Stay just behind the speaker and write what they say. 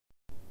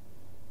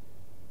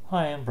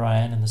Hi, I'm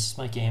Brian, and this is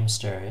my game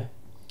Asteria.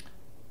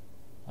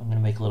 I'm going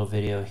to make a little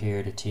video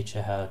here to teach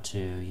you how to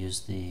use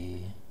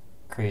the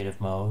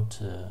creative mode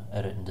to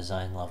edit and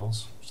design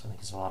levels, which I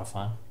think is a lot of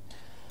fun.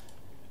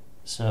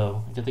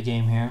 So, I got the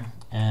game here,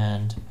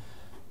 and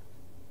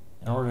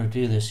in order to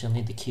do this, you'll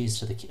need the keys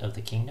to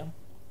the kingdom,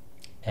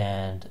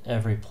 and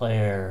every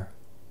player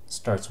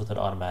starts with it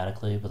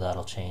automatically, but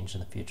that'll change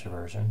in the future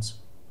versions.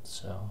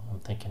 So,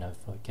 I'm thinking of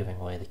giving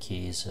away the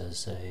keys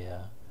as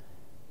a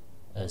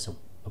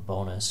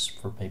bonus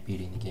for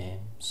beating the game,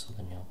 so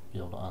then you'll be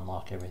able to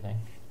unlock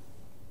everything.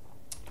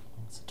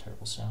 That's a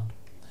terrible sound.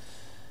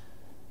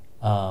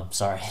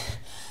 Sorry.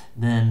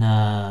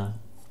 Then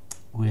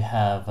we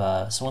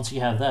have, so once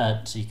you have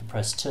that, so you can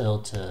press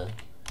tilde to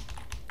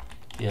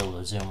be able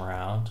to zoom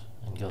around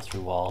and go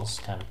through walls.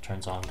 Kind of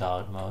turns on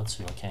God mode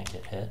so you can't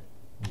get hit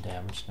and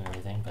damaged and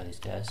everything by these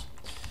guys.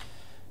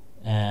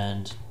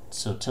 And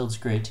so tilde's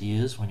great to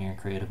use when you're in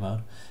creative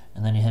mode.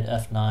 And then you hit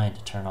F9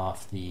 to turn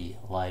off the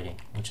lighting,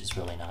 which is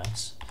really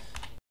nice.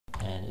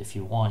 And if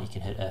you want, you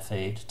can hit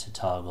F8 to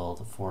toggle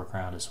the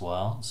foreground as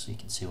well, so you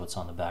can see what's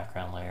on the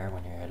background layer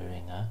when you're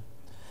editing that.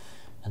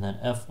 And then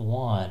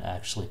F1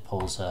 actually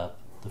pulls up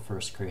the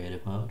first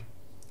creative mode.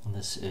 And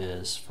this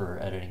is for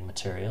editing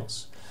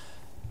materials.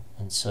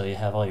 And so you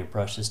have all your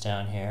brushes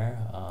down here.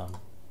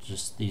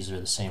 Just these are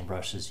the same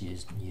brushes you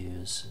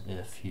use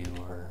if you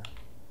were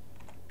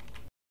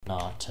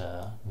not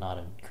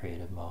in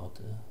creative mode.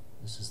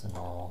 This is the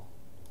normal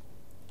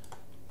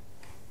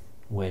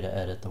way to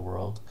edit the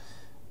world,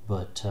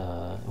 but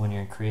when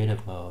you're in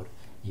creative mode,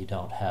 you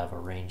don't have a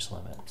range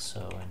limit.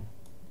 So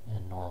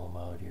in normal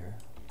mode, you're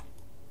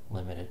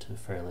limited to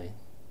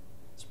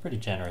it's a pretty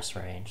generous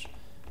range.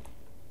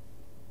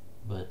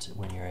 But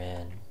when you're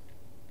in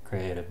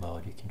creative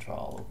mode, you can draw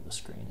all over the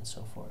screen and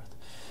so forth.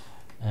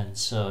 And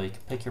so you can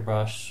pick your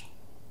brush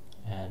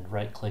and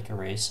right-click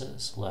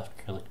erases,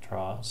 left-click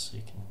draws, so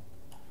you can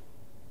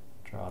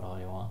draw it all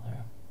you want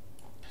there.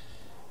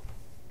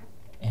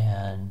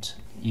 And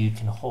you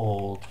can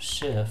hold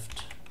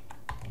shift,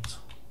 let's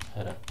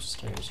head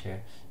upstairs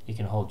here, you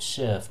can hold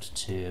shift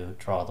to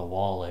draw the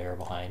wall layer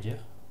behind you.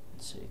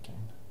 So you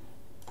can,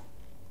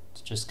 it's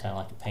just kind of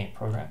like a paint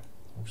program,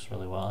 works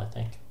really well I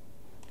think.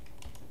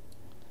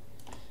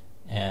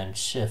 And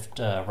shift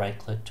right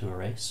click to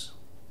erase.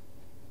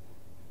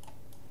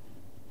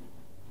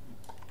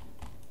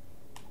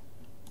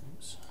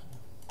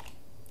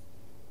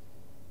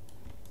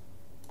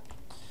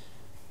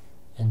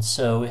 And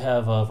so we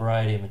have a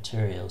variety of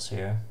materials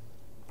here.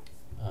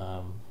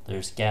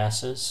 There's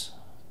gases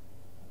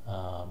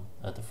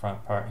at the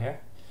front part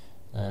here.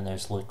 And then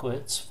there's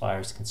liquids. Fire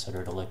is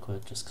considered a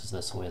liquid just because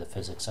that's the way the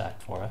physics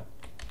act for it.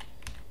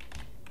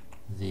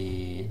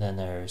 Then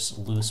there's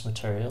loose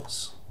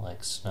materials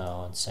like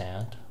snow and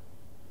sand.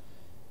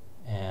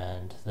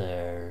 And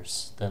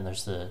then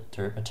there's the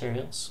dirt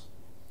materials.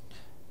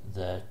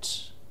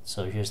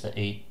 So here's the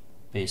 8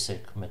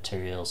 basic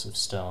materials of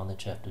stone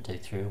that you have to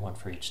dig through, one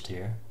for each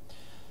tier,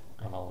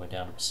 going all the way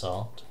down to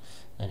basalt.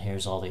 Then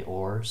here's all the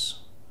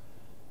ores,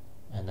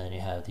 and then you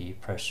have the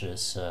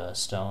precious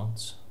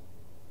stones.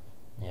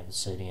 You have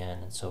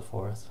obsidian and so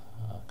forth.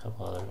 A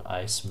couple other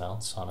ice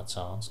melts on its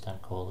own, it's kind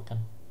of cool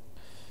looking,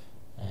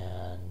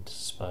 and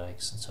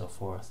spikes and so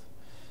forth.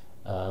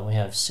 We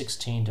have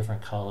 16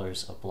 different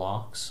colors of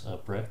blocks,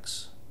 of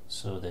bricks,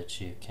 so that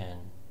you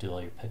can do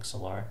all your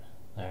pixel art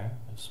there.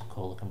 We have some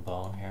cool looking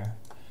bone here.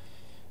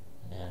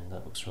 And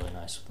that looks really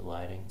nice with the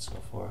lighting and so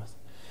forth.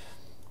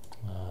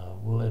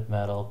 Wood,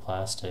 metal,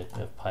 plastic,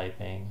 we have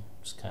piping,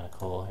 which is kind of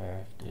cool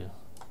here. You do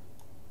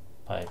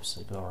pipes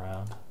that go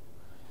around.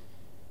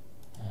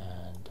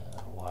 And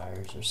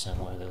wires are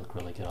similar, they look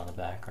really good on the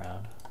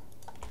background.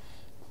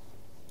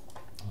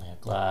 And we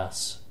have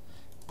glass,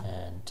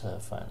 and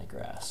finally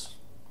grass,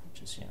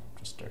 which is,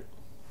 just dirt.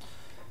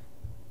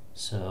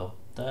 So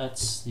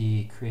that's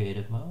the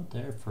creative mode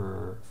there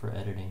for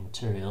editing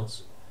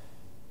materials.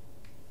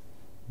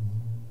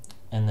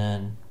 And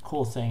then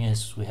cool thing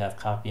is we have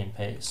copy and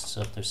paste. So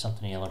if there's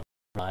something you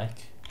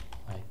like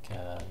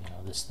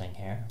this thing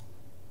here,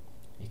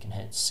 you can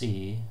hit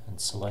C and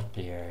select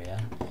the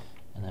area,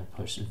 and then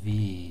push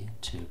V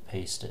to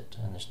paste it.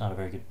 And there's not a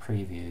very good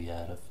preview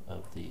yet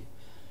of the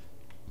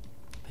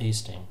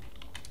pasting,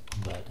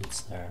 but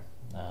it's there.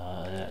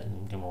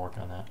 I'm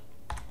working on that.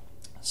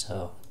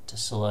 So to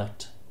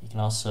select, you can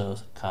also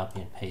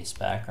copy and paste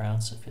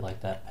backgrounds. So if you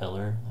like that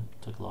pillar,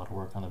 it took a lot of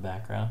work on the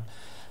background.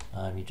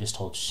 You just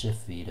hold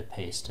Shift V to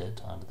paste it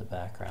onto the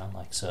background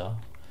like so.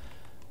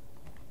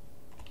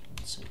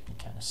 So you can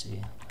kind of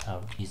see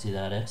how easy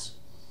that is.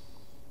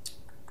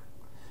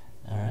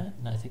 Alright,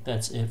 and I think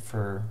that's it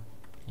for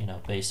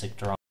basic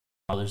drawing.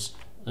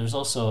 There's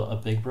also a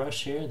big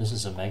brush here. This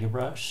is a mega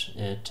brush.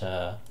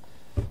 So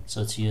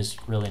it's used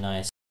really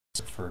nice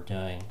for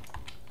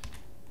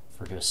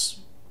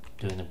just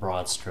doing the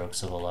broad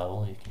strokes of a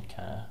level. You can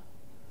kind of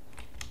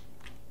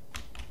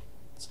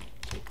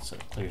so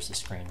it clears the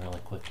screen really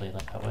quickly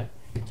that way.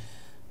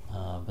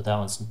 But that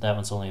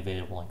one's only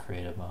available in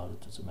creative mode.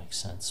 It doesn't make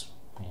sense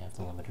when you have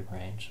the limited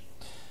range.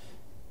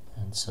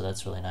 and so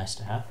that's really nice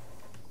to have.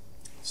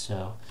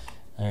 So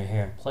they're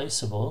here in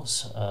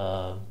placeables.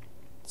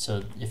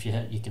 So if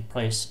you can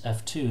place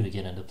F2 to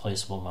get into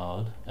placeable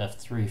mode,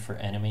 F3 for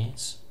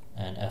enemies,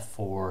 and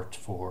F4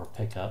 for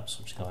pickups,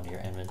 which go into your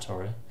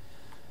inventory.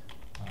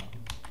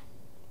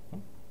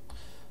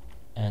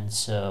 And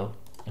so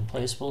in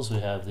placeables we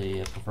have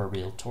the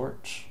proverbial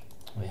torch.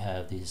 We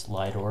have these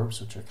light orbs,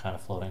 which are kind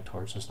of floating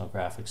torches. There's no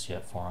graphics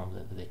yet for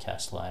them. They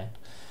cast light.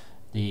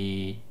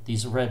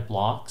 These red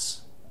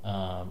blocks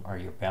are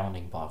your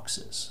bounding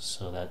boxes,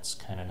 so that's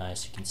kind of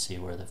nice. You can see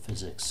where the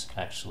physics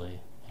actually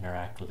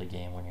interact with the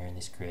game when you're in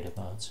these creative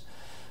modes.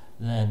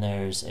 Then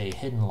there's a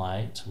hidden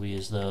light. We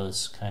use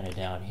those kind of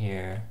down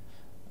here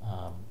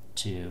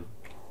to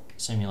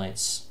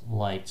simulate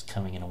light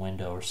coming in a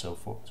window or so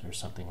forth, or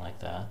something like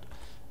that.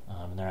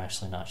 And they're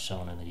actually not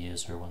shown in the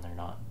user when they're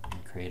not in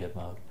creative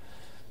mode.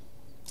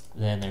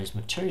 Then there's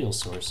material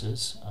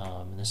sources,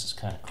 and this is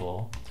kind of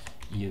cool.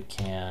 You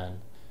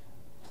can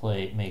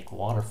make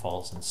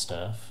waterfalls and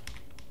stuff,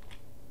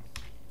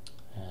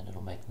 and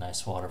it'll make a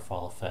nice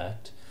waterfall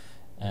effect.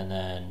 And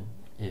then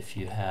if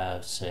you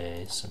have,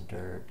 say, some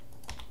dirt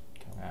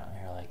come around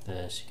here like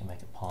this, you can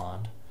make a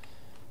pond,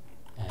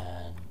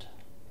 and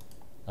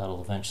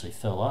that'll eventually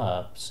fill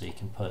up, so you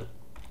can put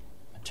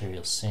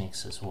material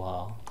sinks as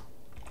well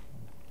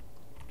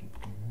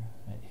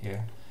right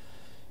here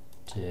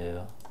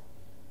to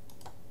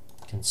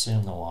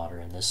consume the water,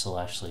 and this will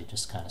actually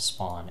just kind of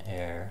spawn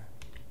air,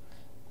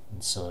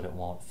 and so that it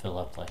won't fill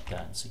up like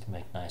that, and so you can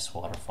make nice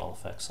waterfall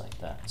effects like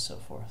that and so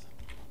forth.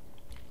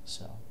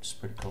 So it's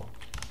pretty cool.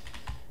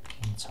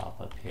 Let's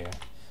hop up here.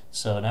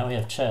 So now we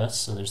have chests.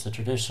 So there's the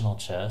traditional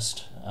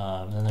chest,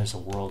 and then there's a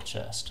world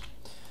chest.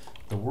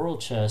 The world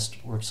chest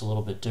works a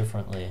little bit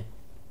differently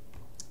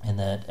in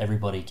that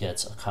everybody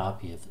gets a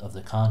copy of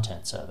the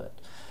contents of it.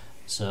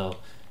 So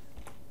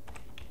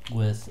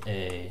with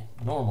a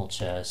normal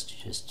chest,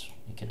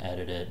 you can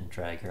edit it and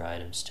drag your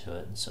items to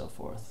it and so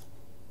forth.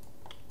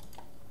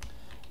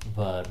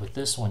 But with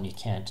this one you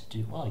can't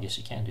do, well, I guess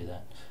you can do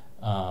that.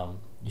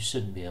 You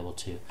shouldn't be able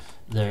to.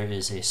 There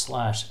is a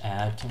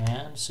 /add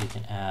command, so you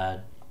can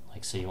add,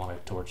 like say you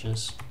wanted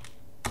torches.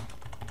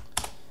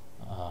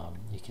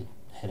 You could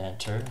hit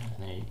enter and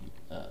then you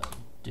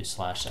do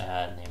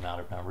 /add and the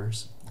amount of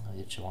numbers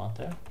that you want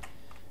there.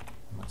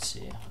 And let's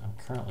see, I'm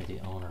currently the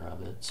owner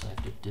of it, so I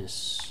have to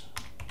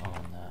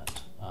disown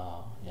that.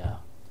 Yeah.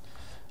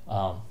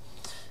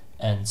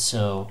 And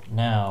so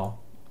now,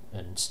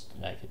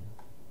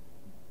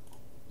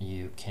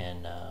 you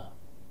can,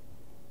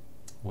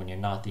 when you're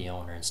not the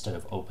owner, instead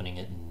of opening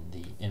it in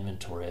the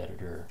inventory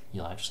editor,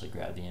 you'll actually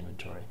grab the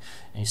inventory.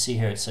 And you see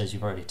here it says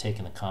you've already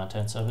taken the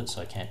contents of it,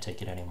 so I can't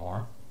take it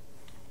anymore.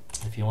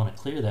 If you want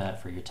to clear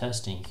that for your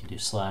testing, you can do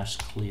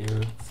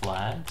 /clear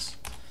flags,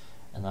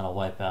 and that'll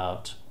wipe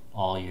out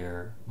all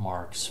your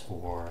marks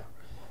for,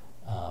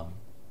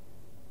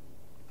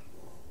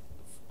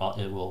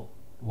 it will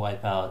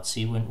wipe out,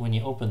 see when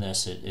you open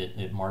this,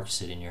 it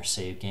marks it in your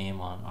save game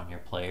on your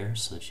player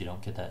so that you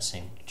don't get that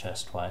same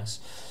chest twice.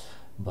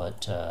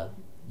 But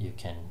you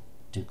can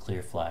do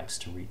clear flags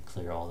to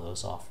clear all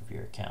those off of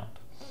your account.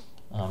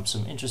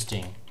 Some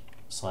interesting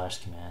 /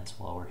 commands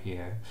while we're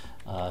here.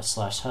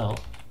 /help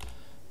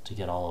to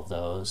get all of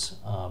those.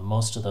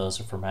 Most of those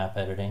are for map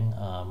editing.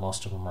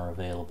 Most of them are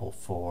available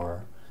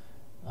for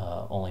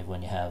only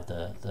when you have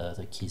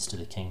the keys to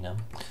the kingdom.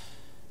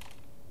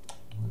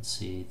 Let's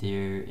see,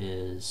 there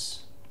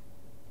is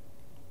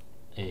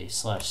a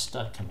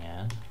 /stuck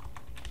command,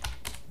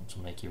 which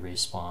will make you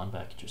respawn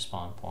back at your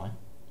spawn point.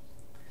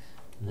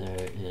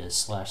 There is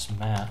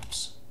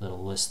 /maps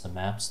that'll list the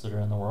maps that are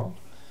in the world,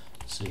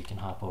 so you can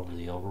hop over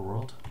the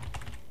overworld.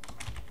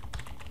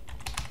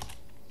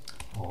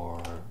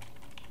 Or,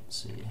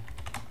 let's see,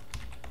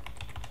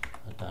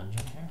 a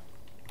dungeon here.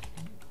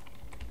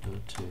 Go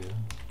to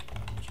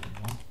dungeon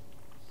 1.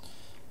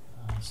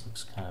 This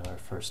looks kind of our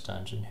first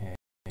dungeon here.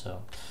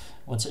 So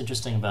what's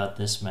interesting about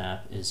this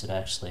map is it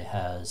actually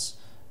has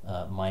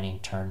mining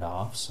turned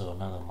off, so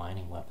none of the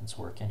mining weapons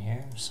work in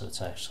here, so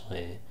it's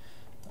actually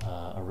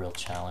a real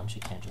challenge.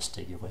 You can't just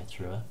dig your way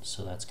through it,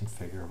 so that's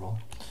configurable.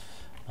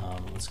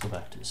 Let's go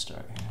back to the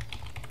start here.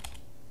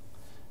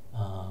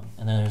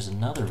 And then there's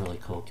another really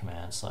cool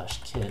command,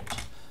 /kit.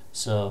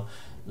 So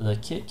the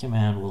kit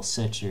command will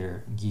set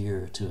your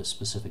gear to a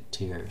specific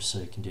tier, so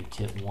you can do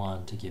kit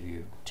 1 to give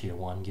you tier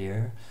 1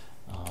 gear,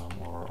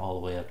 or all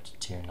the way up to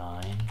tier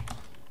 9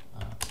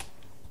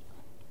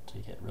 to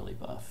get really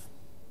buff.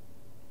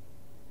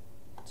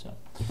 So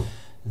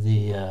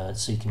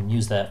so you can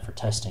use that for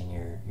testing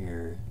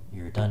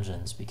your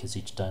dungeons, because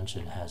each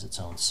dungeon has its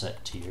own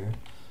set tier.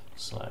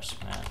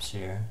 /maps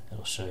here,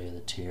 it'll show you the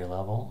tier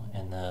level,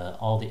 and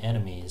all the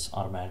enemies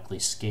automatically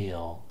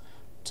scale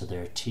to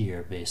their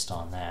tier based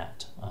on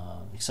that,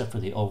 except for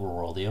the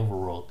overworld. The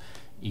overworld,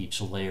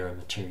 each layer of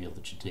material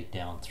that you dig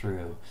down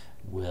through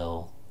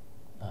will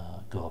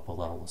go up a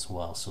level as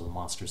well, so the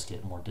monsters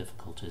get more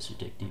difficult as you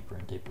dig deeper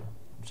and deeper,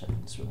 which I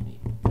think is really neat.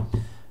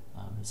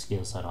 It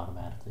scales that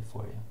automatically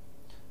for you.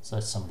 So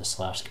that's some of the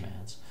slash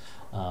commands.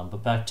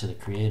 But back to the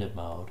creative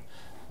mode.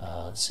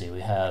 Let's see,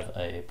 we have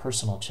a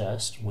personal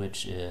chest,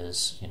 which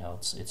is,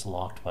 it's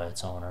locked by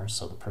its owner,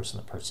 so the person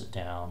that puts it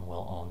down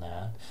will own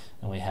that.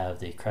 And we have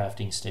the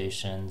crafting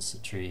stations, the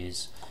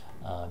trees.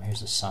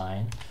 Here's a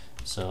sign.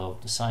 So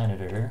the sign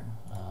editor,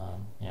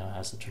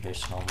 has the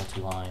traditional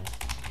multi-line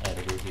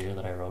editor here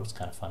that I wrote. It's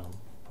kind of fun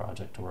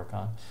project to work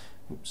on.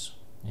 Oops.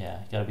 Yeah,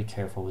 you gotta be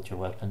careful with your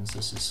weapons.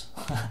 This is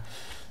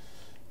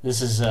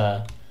this is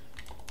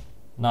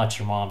not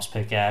your mom's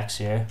pickaxe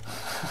here.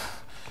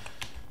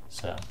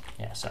 So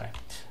yeah, sorry.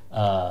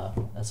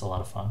 That's a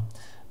lot of fun.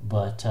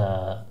 But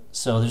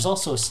so there's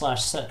also a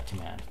 /set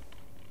command,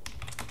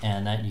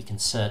 and that you can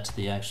set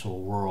the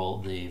actual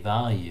world, the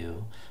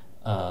value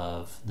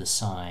of the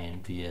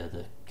sign via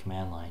the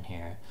command line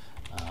here.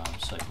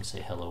 So I can say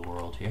hello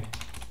world here,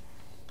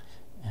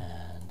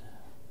 and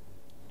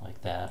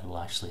like that, it'll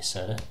actually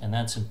set it. And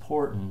that's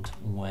important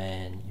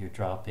when you're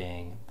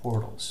dropping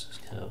portals.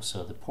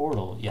 So the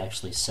portal, you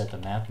actually set the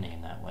map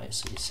name that way.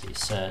 So you say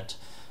set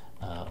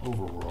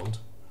overworld,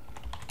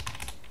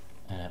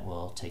 and it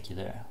will take you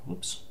there.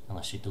 Whoops,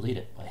 unless you delete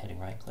it by hitting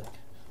right click.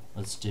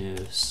 Let's do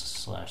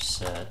 /set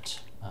set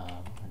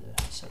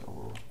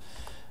overworld.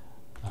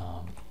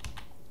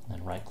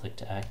 Then right click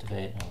to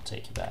activate, and it'll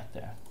take you back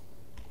there.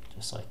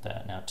 Just like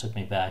that. Now it took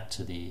me back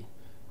to the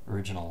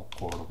original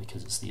portal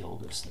because it's the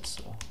oldest. That's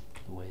the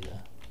way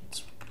that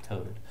it's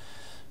coded.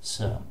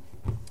 So,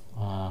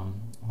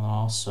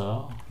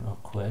 also, real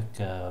quick,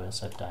 we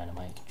also have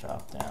dynamite you can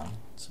drop down,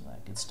 some of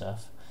that good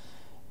stuff.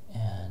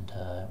 And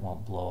it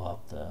won't blow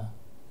up the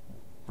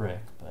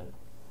brick, but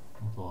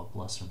it'll blow up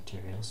lesser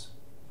materials.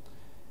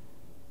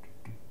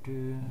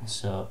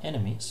 So,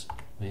 enemies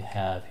we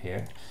have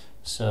here.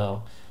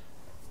 So,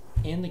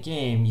 in the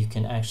game, you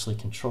can actually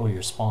control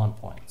your spawn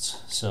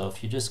points. So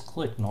if you just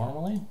click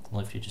normally,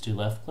 if you just do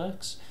left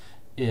clicks,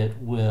 it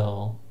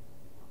will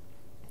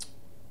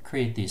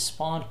create these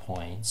spawn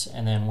points,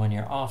 and then when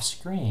you're off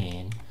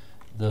screen,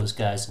 those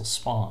guys will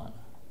spawn.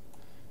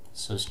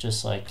 So it's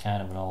just like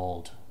kind of an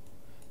old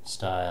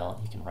style.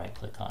 You can right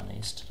click on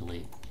these to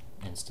delete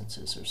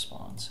instances or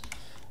spawns.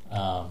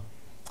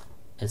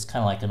 It's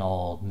kind of like an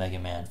old Mega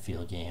Man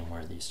field game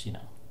where these,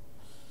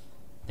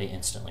 they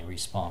instantly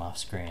respawn off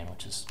screen,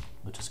 which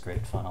is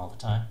great fun all the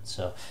time.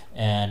 So,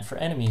 and for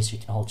enemies, you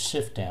can hold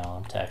shift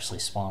down to actually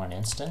spawn an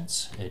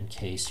instance in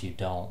case you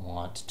don't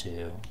want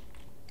to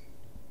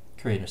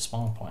create a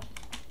spawn point.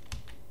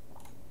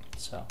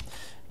 So,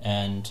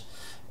 and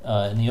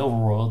in the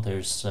overworld,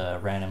 there's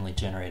randomly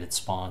generated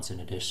spawns in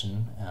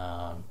addition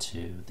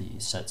to the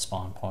set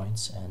spawn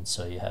points, and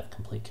so you have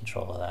complete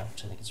control of that,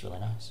 which I think is really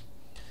nice.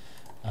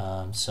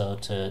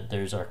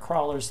 There's our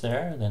crawlers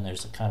there, then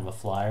there's a kind of a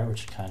flyer,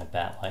 which are kind of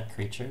bat-like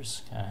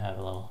creatures, kind of have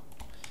a little,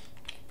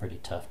 pretty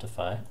tough to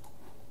fight.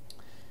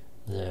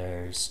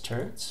 There's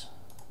turrets.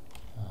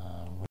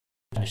 We're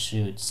going to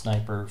shoot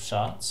sniper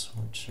shots,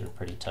 which are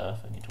pretty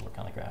tough. I need to work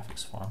on the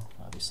graphics for them,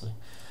 obviously.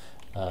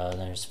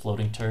 There's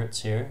floating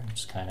turrets here,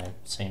 which is kind of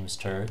same as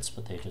turrets,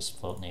 but they just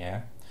float in the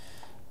air.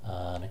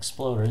 An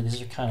exploder,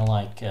 these are kind of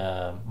like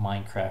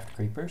Minecraft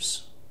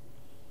creepers.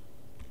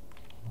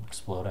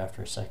 Explode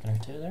after a second or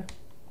two there.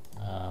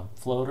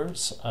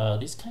 Floaters,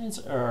 these kinds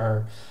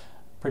are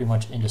pretty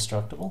much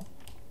indestructible,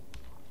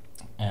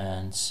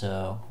 and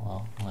so,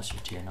 well, unless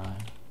you're tier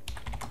 9,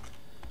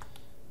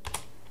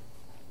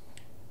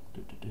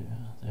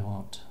 they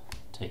won't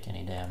take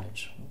any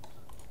damage.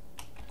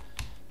 It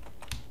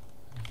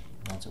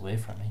runs away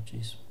from me,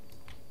 jeez.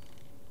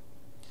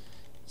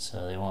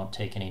 So they won't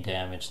take any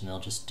damage, and they'll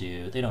just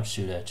they don't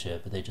shoot at you,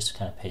 but they just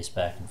kind of pace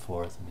back and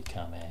forth and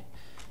become an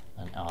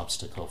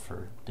obstacle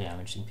for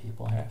damaging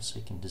people here, so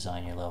you can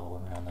design your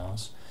level around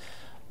those.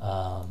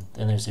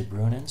 Then there's the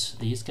Brunins.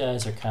 These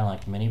guys are kind of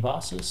like mini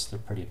bosses. They're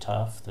pretty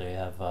tough. They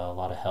have a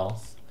lot of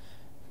health,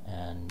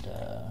 and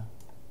they're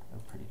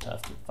pretty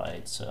tough to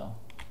fight, so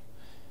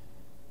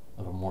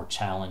of a more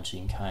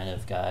challenging kind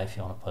of guy if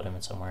you want to put him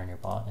in somewhere in your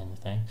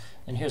thing.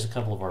 And here's a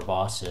couple of our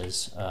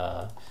bosses.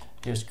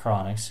 Here's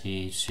Chronix.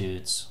 He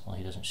shoots, well,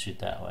 he doesn't shoot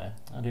that way.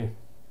 Oh dear.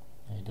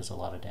 He does a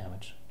lot of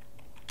damage.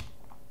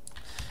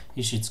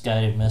 He shoots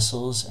guided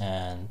missiles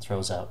and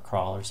throws out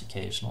crawlers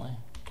occasionally.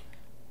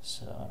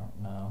 So I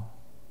don't know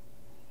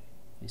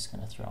if he's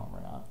going to throw them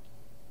or not.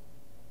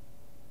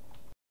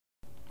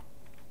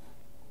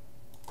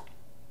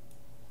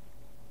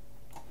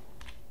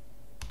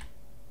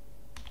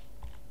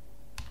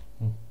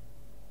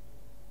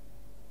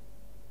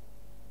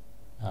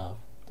 Oh,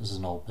 this is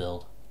an old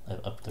build.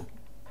 I've upped the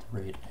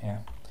rate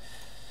here.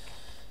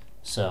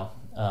 So,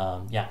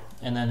 yeah.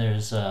 And then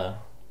there's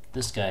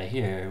this guy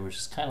here, which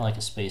is kind of like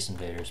a Space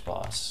Invaders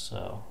boss.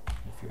 So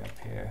if you're up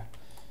here,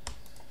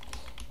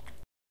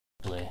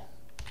 really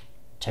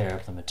tear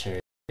up the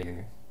material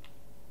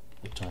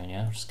between you,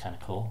 which is kind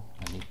of cool.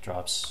 And he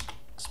drops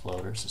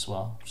exploders as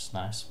well, which is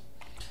nice.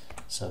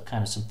 So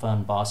kind of some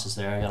fun bosses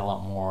there. I got a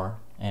lot more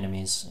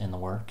enemies in the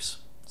works.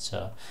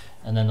 So,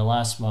 and then the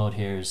last mode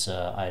here is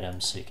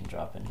items, so you can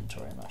drop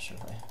inventory. I'm not sure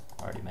if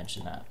I already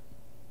mentioned that.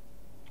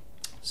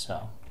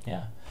 So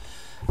yeah.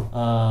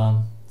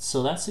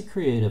 So that's the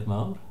creative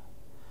mode.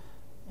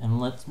 And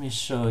let me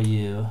show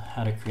you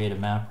how to create a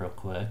map real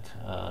quick.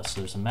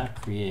 So there's a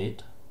map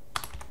create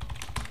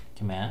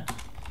command.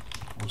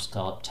 We'll just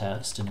call it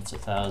test, and it's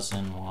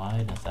 1,000 wide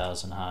and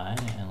 1,000 high,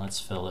 and let's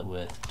fill it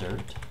with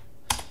dirt.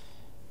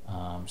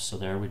 So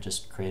there we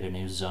just create a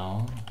new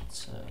zone.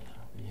 It's over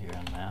here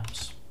on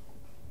maps,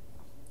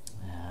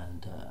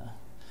 and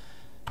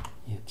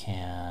you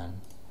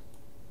can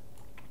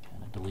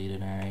kind of delete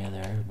an area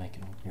there to make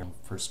it your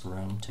first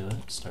room to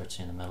it. Starts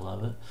you in the middle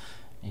of it.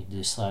 You do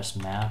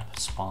 /map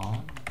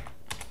spawn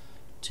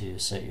to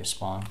set your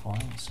spawn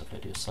point. So if I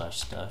do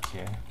 /stuck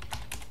here,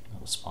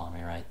 it'll spawn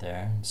me right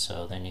there. And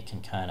so then you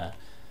can kind of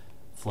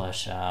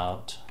flesh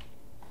out,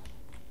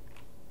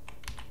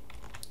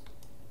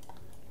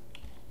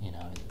 you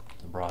know,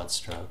 the broad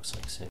strokes,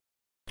 like say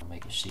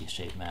make a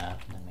C-shaped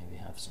map, and then maybe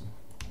have some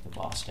like a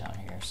boss down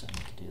here, so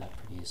you can do that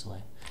pretty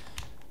easily.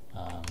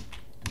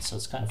 And so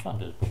it's kind of fun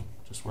to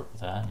just work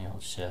with that, and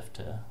you'll shift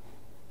to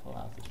pull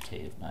out the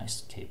cave,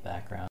 nice cave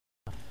background,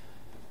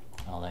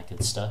 all that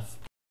good stuff.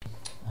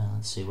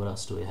 Let's see, what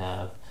else do we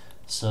have?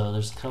 So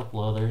there's a couple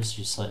others.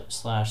 You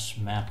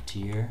 /map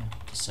tier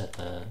to set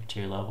the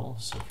tier level.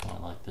 So if you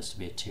want like this to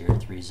be a tier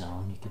 3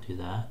 zone, you could do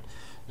that.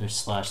 There's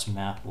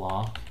 /map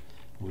lock,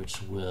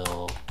 which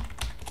will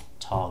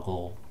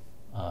toggle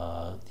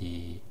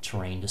the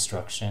terrain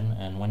destruction.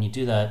 And when you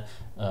do that,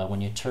 when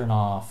you turn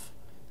off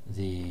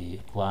the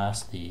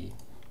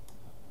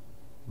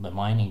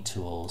mining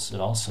tools, it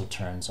also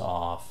turns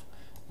off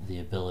the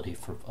ability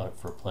for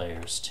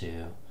players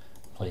to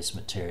place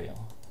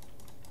material.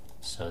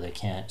 So they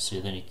can't. So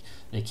then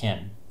they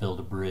can't build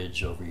a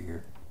bridge over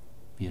your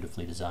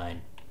beautifully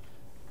designed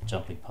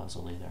jumping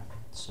puzzle either.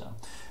 So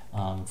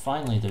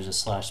finally, there's a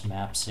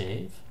 /map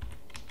save,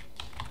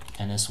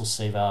 and this will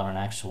save out an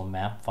actual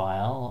map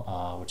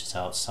file, which is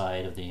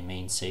outside of the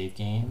main save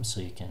game.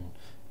 So you can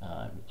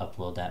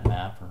upload that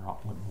map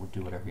or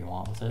do whatever you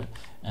want with it.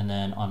 And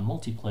then on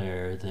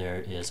multiplayer,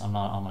 there is. I'm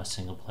on a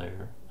single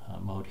player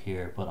mode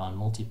here, but on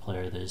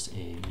multiplayer, there's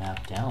a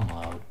map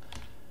download,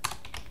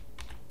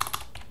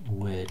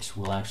 which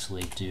will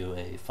actually do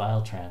a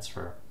file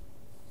transfer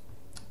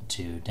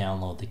to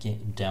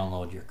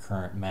download your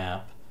current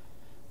map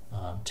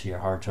to your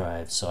hard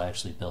drive. So I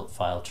actually built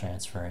file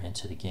transfer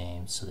into the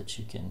game so that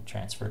you can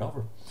transfer it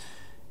over.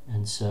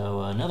 And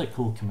so another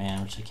cool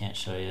command, which I can't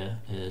show you,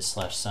 is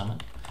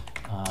 /summon,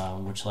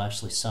 which will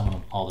actually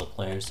summon all the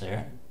players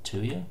there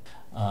to you.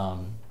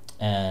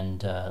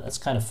 And that's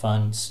kind of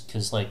fun,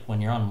 because like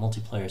when you're on a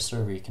multiplayer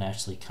server, you can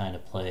actually kind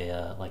of play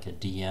like a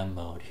DM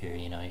mode here.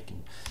 You know, you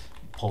can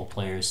pull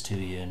players to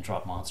you and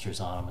drop monsters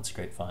on them. It's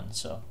great fun.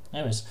 So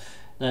anyways,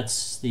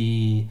 that's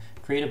the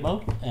creative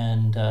mode,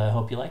 and I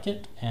hope you like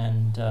it.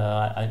 And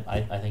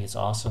I think it's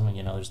awesome. And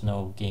you know, there's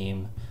no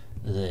game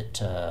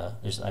that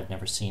I've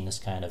never seen this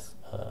kind of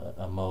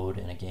a mode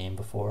in a game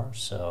before.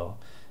 So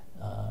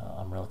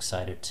I'm real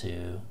excited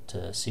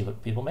to see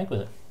what people make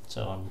with it.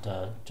 So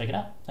check it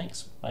out.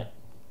 Thanks. Bye.